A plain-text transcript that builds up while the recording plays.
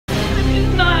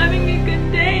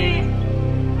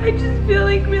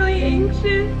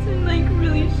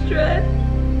stressed.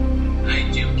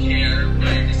 I do care, but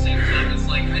at the same time, it's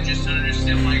like, I just don't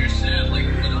understand why you're sad. Like,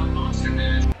 put on Monster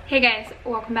Mash. Hey guys,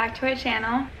 welcome back to our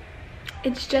channel.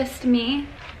 It's just me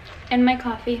and my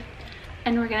coffee,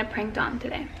 and we're gonna prank Dom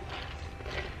today.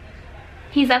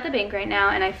 He's at the bank right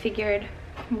now, and I figured,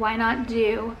 why not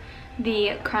do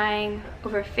the crying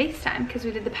over FaceTime? Because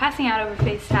we did the passing out over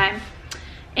FaceTime,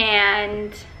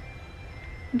 and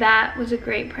that was a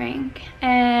great prank.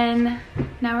 And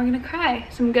now we're gonna cry.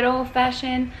 Some good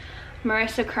old-fashioned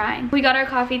Marissa crying. We got our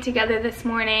coffee together this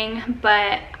morning,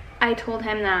 but I told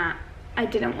him that I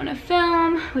didn't want to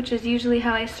film, which is usually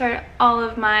how I start all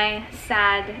of my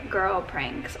sad girl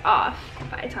pranks off,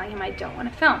 by telling him I don't want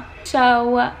to film.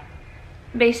 So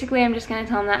basically I'm just gonna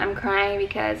tell him that I'm crying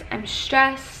because I'm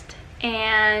stressed,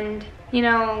 and you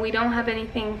know, we don't have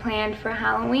anything planned for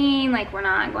Halloween. Like, we're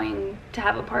not going to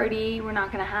have a party, we're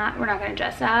not gonna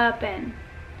dress up, and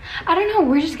I don't know,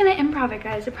 we're just gonna improv it,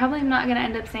 guys. I'm probably not gonna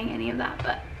end up saying any of that,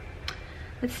 but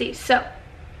let's see. So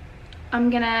I'm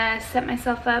gonna set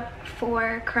myself up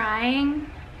for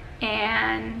crying,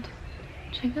 and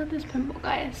check out this pimple,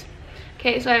 guys.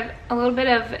 Okay, so I have a little bit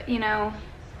of, you know,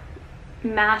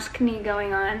 maskne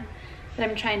going on that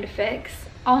I'm trying to fix.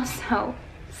 Also,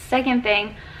 second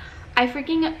thing, I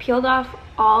freaking peeled off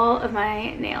all of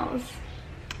my nails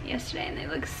yesterday and they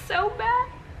look so bad.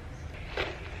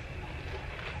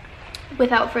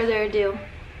 Without further ado,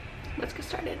 let's get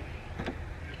started.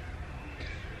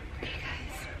 Okay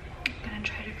guys, I'm gonna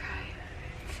try to cry.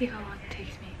 See how long it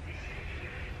takes me.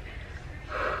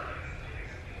 Okay,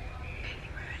 I think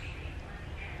we're ready.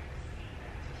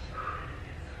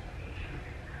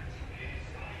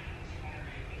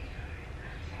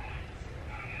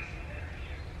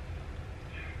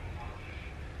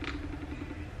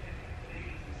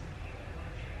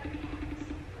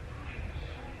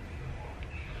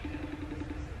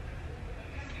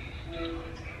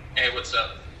 Hey, what's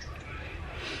up?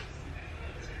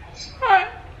 Hi.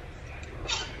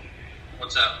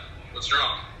 What's up? What's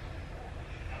wrong?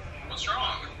 What's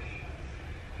wrong?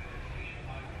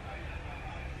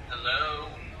 Hello?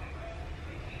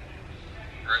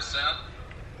 Marissa?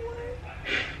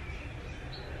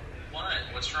 What?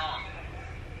 What's wrong?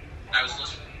 I was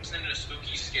listening to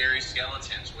Spooky Scary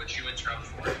Skeletons. What you in trouble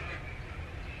for?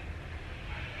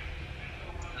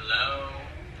 Hello?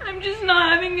 I'm just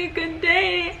not having a good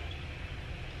day.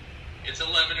 It's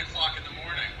 11 o'clock in the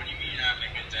morning. What do you mean you're having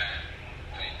a good day?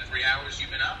 I mean, the 3 hours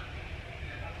you've been up?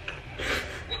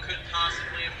 What could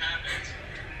possibly have happened?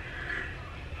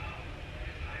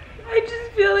 I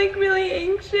just feel like really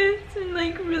anxious and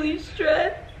like really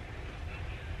stressed.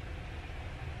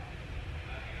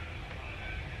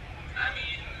 I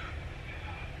mean,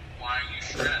 why are you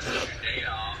stressed? It's your day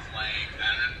off. Like,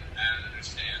 I don't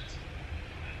understand.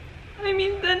 I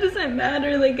mean, that doesn't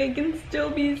matter. Like, I can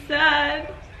still be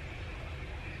sad.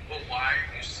 But why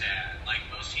are you sad? Like,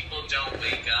 most people don't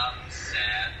wake up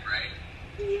sad, right?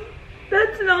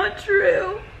 That's not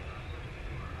true.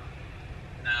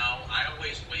 No, I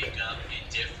always wake up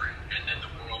indifferent, and then the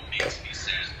world makes me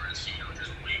sad, whereas you don't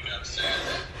just wake up sad.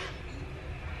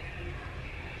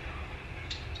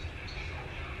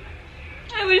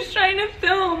 I was trying to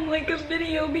film like a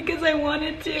video because I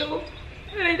wanted to,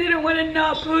 and I didn't want to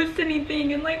not post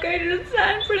anything, and like I just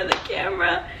sat in front of the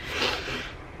camera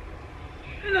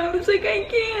and I was like, I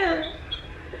can't.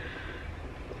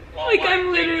 Well, Like, what,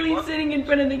 I'm literally sitting in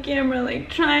front of the camera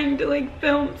like trying to like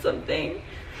film something.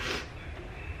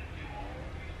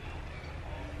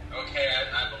 Okay,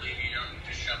 I believe you. Don't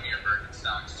just show me your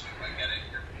Birkenstocks too. I get it.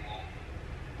 You're cool.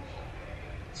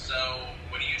 So,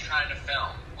 what are you trying to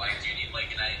film? Like, do you need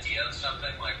like an idea of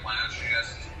something? Like, why don't you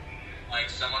just, like,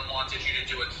 someone wanted you to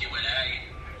do a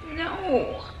Q&A?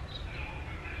 No.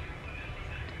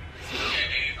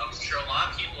 Okay, I'm sure a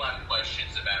lot of people have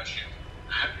questions about you.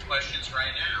 I have questions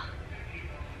right now.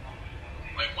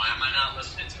 Like, why am I not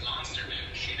listening to Monster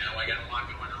Mash? You know, I got a lot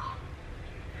going on.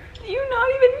 Do you not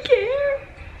even care?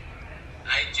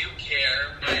 I do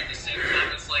care, but at the same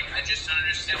time, it's like, I just don't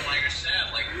understand why you're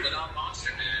sad. Like, put on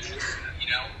Monster Mash. It's, you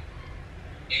know,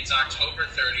 it's October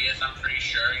 30th, I'm pretty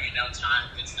sure. You know,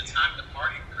 it's the time to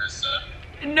party, Marissa.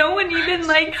 No one even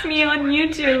likes me on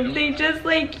YouTube. They just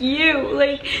like you.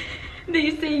 Like,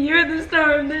 they say you're the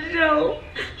star of the show.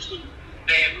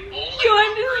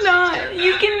 You're just not.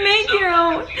 You can make your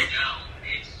own.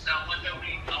 It's someone that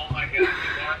we, oh my god, you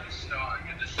are the star.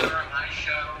 You're the star of my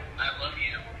show. I love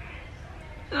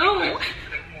you. No. You're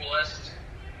the coolest.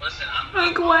 Listen,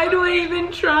 Like, why do I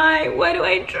even try? Why do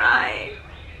I try?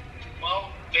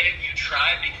 Well, babe, you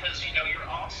try because, you know, you're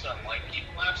awesome. Like,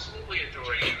 people absolutely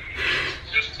adore you.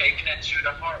 You're just taking it to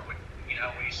the heart with, you know,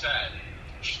 what you said.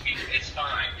 It's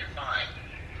fine. You're fine.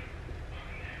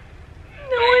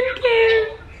 No one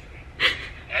cares.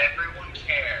 Everyone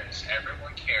cares.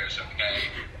 Everyone cares, okay?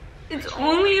 It's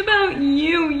only about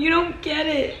you. You don't get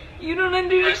it. You don't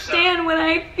understand what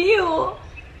I feel.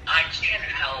 I can't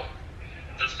help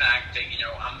the fact that,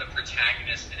 I'm the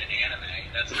protagonist in an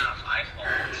anime. That's not my fault,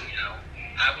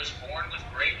 I was born with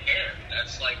great hair.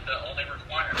 That's like the only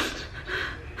requirement.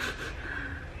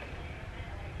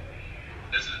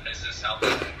 Is this helping?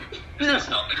 Is this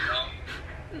helping, girl?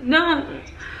 No.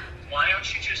 Why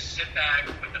don't you just sit back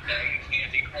with a bag of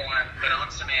candy corn, put on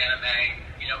some anime,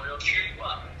 it'll cheer you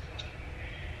up.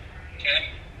 Okay?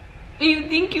 You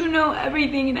think you know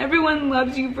everything and everyone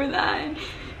loves you for that.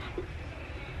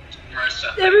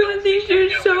 Marissa, everyone thinks you're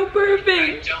so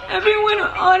perfect. Everyone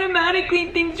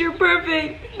automatically thinks you're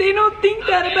perfect. They don't think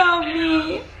that about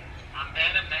me. I'm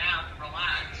bad at math.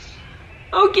 Relax.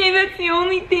 Okay, that's the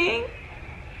only thing.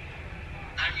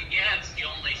 I mean, yeah, it's the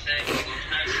only thing. What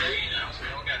can I say, we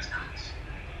all got talents.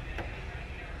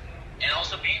 And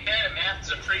also, being bad at math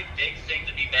is a pretty big thing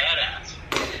to be bad at.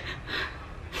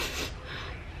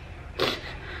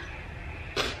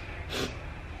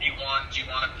 Do you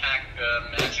want to pack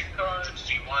magic cards?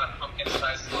 Do you want a pumpkin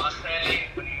spice latte?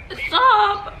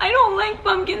 Stop! I don't like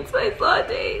pumpkin spice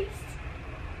lattes.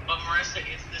 But Marissa,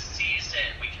 it's the season.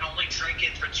 We can only drink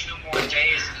it for 2 more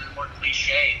days and then we're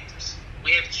cliches.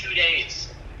 We have 2 days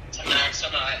to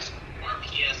maximize our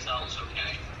PSLs,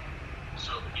 okay?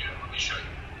 So, let me show you.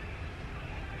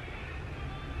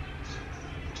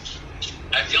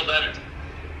 I feel better.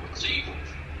 See?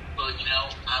 But,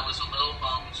 I was a little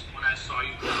bummed when I saw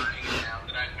you crying, and now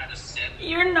that I've had a sip.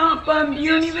 You're not bummed.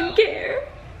 You don't even care.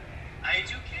 I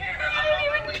do care.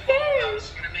 You don't even care. I was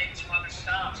going to make 2 other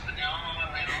stops, but now I'm on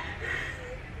my way home.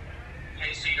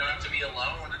 Okay, so you don't have to be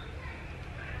alone.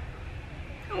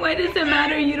 Why does it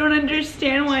matter? You don't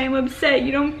understand why I'm upset.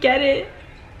 You don't get it.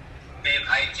 Babe,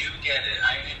 I do get it.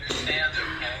 I understand,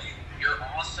 okay? You're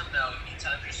awesome, though. You need to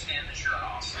understand that you're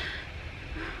awesome.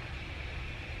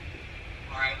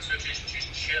 Alright, so just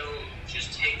chill.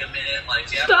 Just take a minute,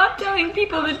 Stop telling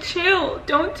people to chill.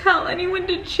 Don't tell anyone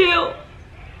to chill.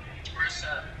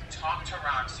 Marissa, talk to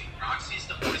Roxy. Roxy's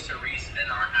the voice of reason in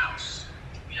our house.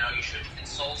 You should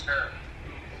consult her.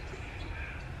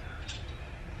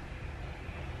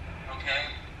 Okay?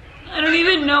 I don't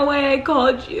even know why I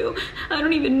called you. I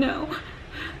don't even know.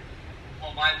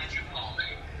 Well, why did you call me?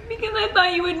 Because I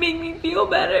thought you would make me feel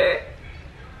better.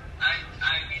 I mean,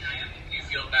 I didn't make you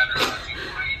feel better. Do you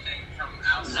want anything from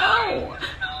outside? No.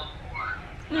 Help or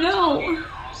No. You're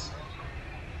awesome.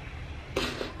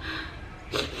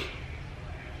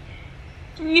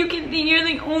 You're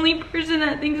the only person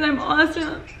that thinks I'm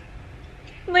awesome.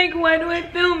 Like, why do I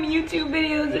film YouTube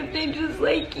videos if they just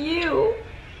like you?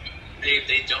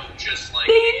 They don't just like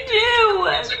They you. do.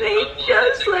 They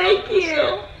just like you.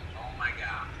 Oh my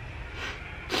god.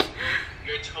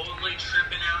 You're totally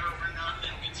tripping out over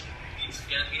nothing. It's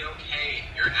gonna be okay.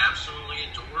 You're absolutely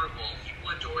adorable. People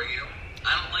adore you.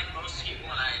 I don't like most people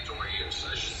and I adore you, so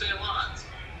I should say a lot.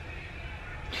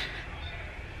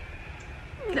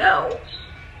 No.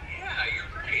 Yeah,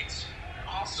 you're great.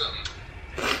 Awesome.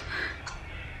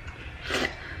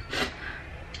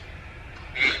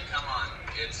 Hey, come on.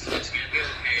 It's gonna be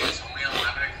okay. It's only 11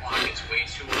 o'clock. It's way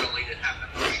too early to have an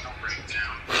emotional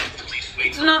breakdown. At least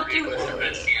wait till Not 3 too hours early.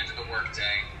 at the end of the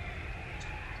workday.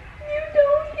 You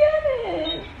don't get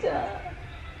it.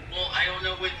 Well, I don't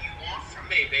know what you want from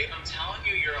me, babe. I'm telling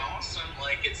you, you're awesome.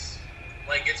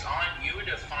 It's on you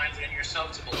to find it in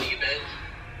yourself to believe it.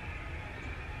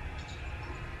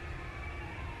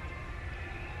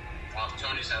 Oh,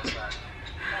 Tony's outside.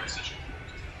 Tony's such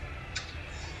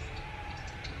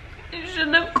a... I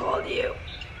shouldn't have called you.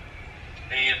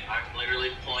 Babe, I'm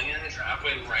literally pulling in the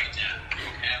driveway right now.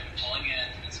 Okay, I'm pulling in.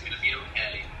 It's gonna be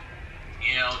okay. Do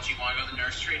you want to go to the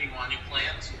nursery? Do you want new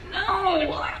plans? No.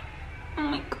 Oh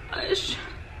my gosh.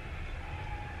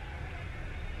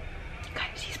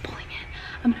 Guys, he's pulling in.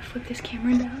 I'm gonna flip this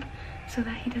camera down so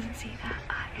that he doesn't see that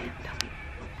I am filming.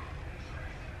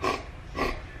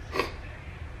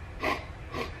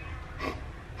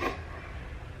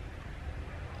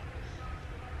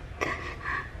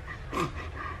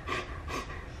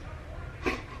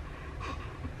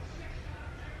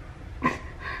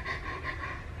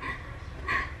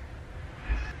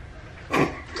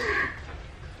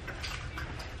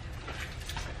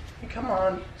 Come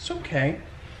on, it's okay.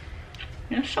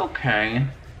 It's okay.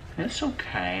 It's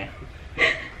okay.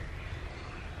 I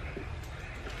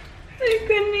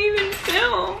couldn't even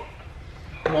film.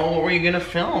 Well, what were you gonna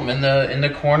film? In the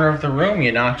corner of the room,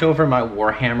 you knocked over my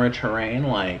Warhammer terrain.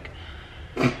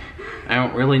 I I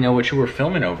don't really know what you were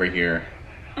filming over here.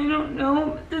 I don't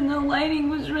know, but then the lighting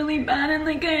was really bad and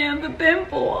like I have a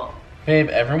pimple. Babe,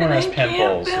 everyone has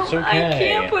pimples. It's okay. I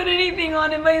can't put anything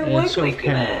on if I look like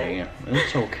that.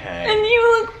 It's okay. And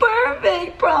you look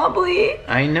perfect, probably.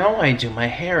 I know I do. My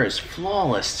hair is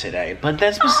flawless today, but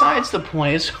that's besides the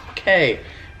point. It's okay.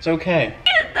 It's okay.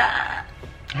 Get that.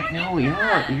 I know you're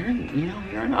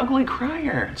an ugly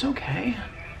crier. It's okay.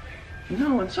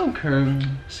 No, it's okay.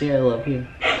 See, I love you.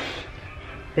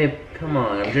 Babe, come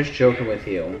on. I'm just joking with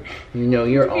you. You know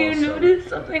you're awesome. You noticed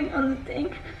something on the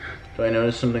thing? Do I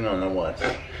notice something on the what?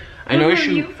 I On noticed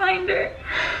the you. viewfinder.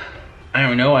 I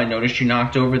don't know. I noticed you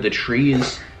knocked over the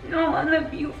trees. No, on the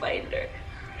viewfinder.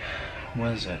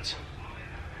 What is it?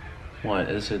 What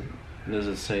is it? Does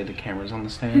it say the camera's on the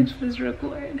stand? It says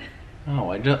record. Oh,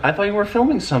 I thought you were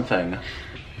filming something.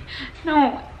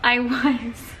 No, I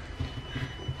was.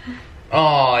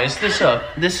 Oh,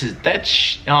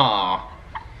 aw.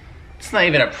 It's not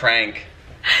even a prank.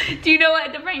 Do you know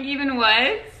what the prank even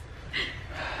was?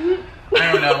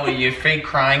 I don't know, you fake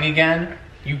crying again?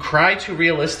 You cry too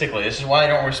realistically. This is why I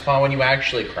don't respond when you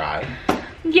actually cry.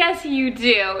 Yes, you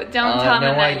do. Don't tell me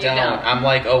that I you don't. I'm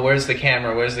like, oh, where's the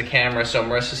camera? Where's the camera? So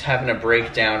Marissa's having a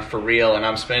breakdown for real, and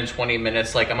I'm spending 20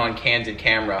 minutes like I'm on candid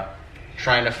camera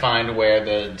trying to find where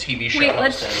the TV show Wait, host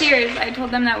let's is. cheers. I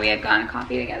told them that we had gone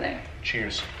coffee together.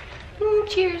 Cheers. Ooh,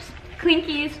 cheers.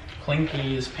 Clinkies.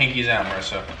 Clinkies, pinkies out,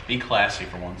 Marissa. Be classy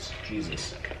for once.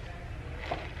 Jesus.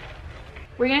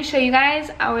 We're gonna show you guys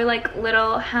our like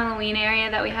little Halloween area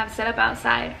that we have set up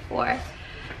outside for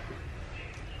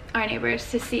our neighbors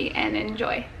to see and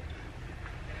enjoy.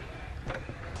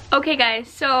 Okay guys,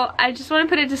 so I just want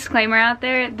to put a disclaimer out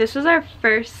there. This was our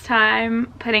first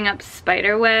time putting up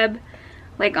spider web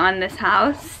like on this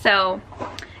house. So,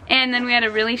 and then we had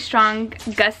a really strong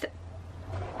gust.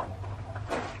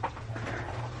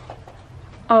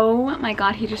 Oh my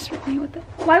god, he just hit me with it.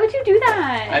 Why would you do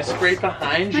that? I sprayed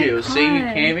behind you. See, you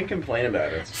can't even complain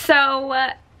about it. So,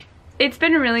 it's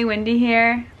been really windy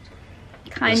here.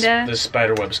 Kinda. The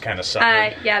spider web's kind of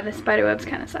suffered. Yeah, the spider web's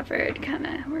kind of suffered.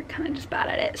 We're kind of just bad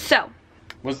at it. So,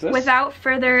 what's this? Without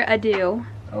further ado.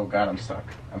 Oh god, I'm stuck.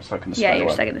 I'm stuck in the Yeah, spider you're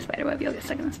web. stuck in the spider web. You'll get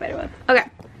stuck in the spider web. Okay.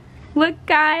 Look,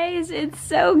 guys, it's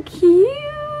so cute.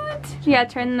 Yeah,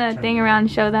 turn the thing around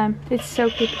and show them. It's so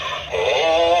cute.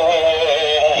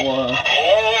 Whoa.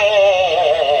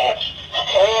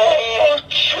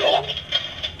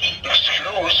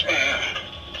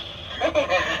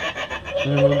 A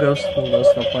little ghost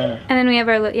no planet. And then we have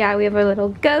our little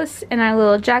ghost and our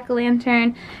little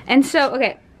jack-o'-lantern. And so,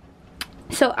 okay.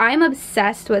 So I'm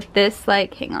obsessed with this,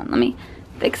 like, hang on, let me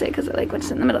fix it because I like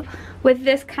what's in the middle. With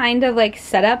this kind of like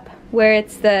setup where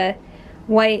it's the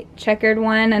white checkered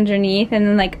one underneath and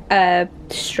then like a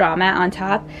straw mat on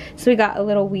top. So we got a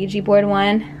little Ouija board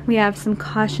one. We have some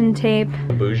caution tape.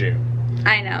 Bougie.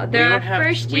 I know, they're our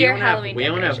first year Halloween We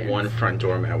don't have one front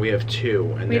doormat, we have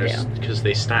two. And because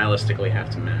they stylistically have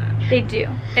to match. They do.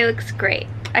 It looks great.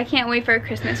 I can't wait for a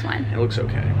Christmas one. It looks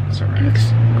okay. It's alright. It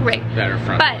looks great. Better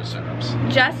front door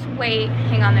setups. Just wait.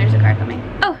 Hang on, there's a car coming.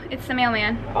 Oh, it's the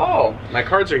mailman. Oh, my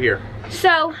cards are here.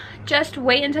 So, just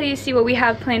wait until you see what we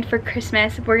have planned for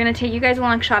Christmas. We're gonna take you guys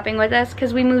along shopping with us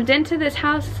because we moved into this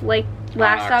house like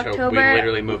last October. We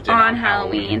literally moved in on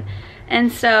Halloween. And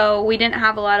so we didn't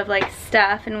have a lot of like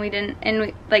stuff, and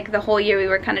like the whole year we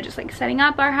were kind of just like setting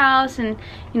up our house and,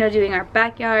 you know, doing our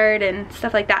backyard and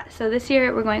stuff like that. So this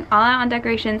year we're going all out on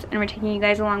decorations and we're taking you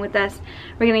guys along with us.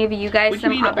 We're gonna give you guys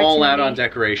some opportunity. All out on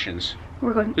decorations?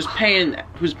 We're going. Who's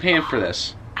paying for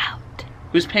this? Out.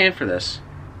 Who's paying for this?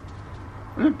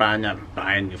 I'm not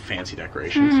buying new fancy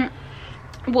decorations.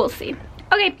 We'll see.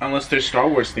 Okay. Unless they're Star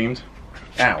Wars themed.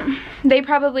 Ow. They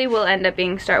probably will end up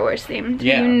being Star Wars themed.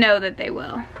 Yeah. You know that they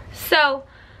will. So,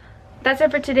 that's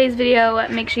it for today's video.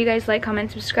 Make sure you guys like,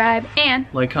 comment, subscribe, and...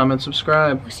 Like, comment,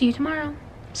 subscribe. We'll see you tomorrow.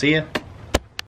 See ya.